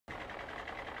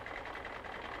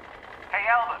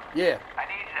Elvis. Yeah. I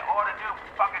need you to order new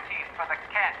bucket teeth for the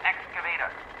cat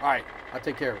excavator. All right, I'll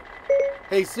take care of it.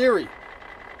 Hey Siri,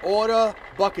 order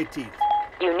bucket teeth.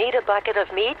 You need a bucket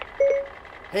of meat?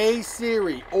 Hey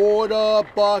Siri, order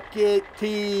bucket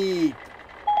teeth.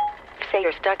 Say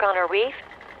you're stuck on a reef?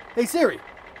 Hey Siri,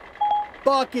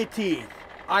 bucket teeth.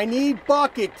 I need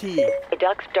bucket teeth.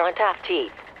 Ducks don't have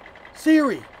teeth.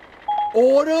 Siri,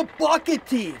 order bucket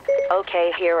teeth.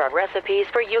 Okay, here are recipes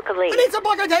for I ukulele. need some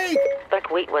bucket teeth.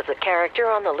 Buckwheat was a character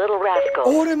on The Little Rascals.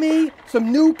 Order me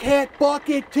some new cat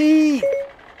bucket teeth.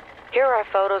 Here are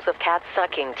photos of cats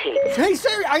sucking teeth. Hey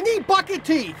Siri, I need bucket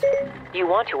teeth. You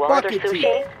want to order Bucket sushi?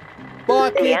 teeth.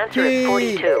 Bucket The answer is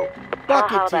 42.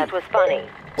 Bucket Haha, that teeth. was funny.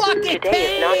 Bucket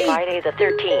Today is not teeth. Friday the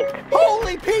 13th.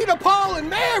 Holy Peter, Paul, and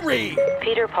Mary.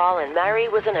 Peter, Paul, and Mary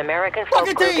was an American folk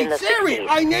Bucket group in the teeth. Siri, 60s.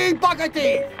 I need bucket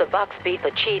teeth. The Bucks beat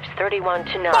the Chiefs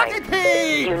 31-9. Bucket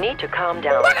teeth. You need to calm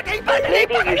down. Bucket teeth. Bucket teeth.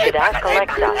 Maybe you should ask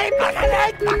Alexa.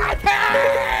 Bucket teeth. Bucket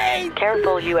teeth.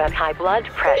 Careful, you have high blood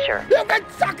pressure. You can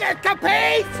suck it,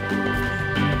 capiche?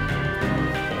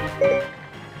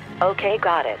 Okay,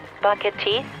 got it. Bucket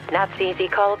teeth, that's easy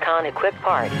call, can't equip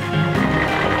part.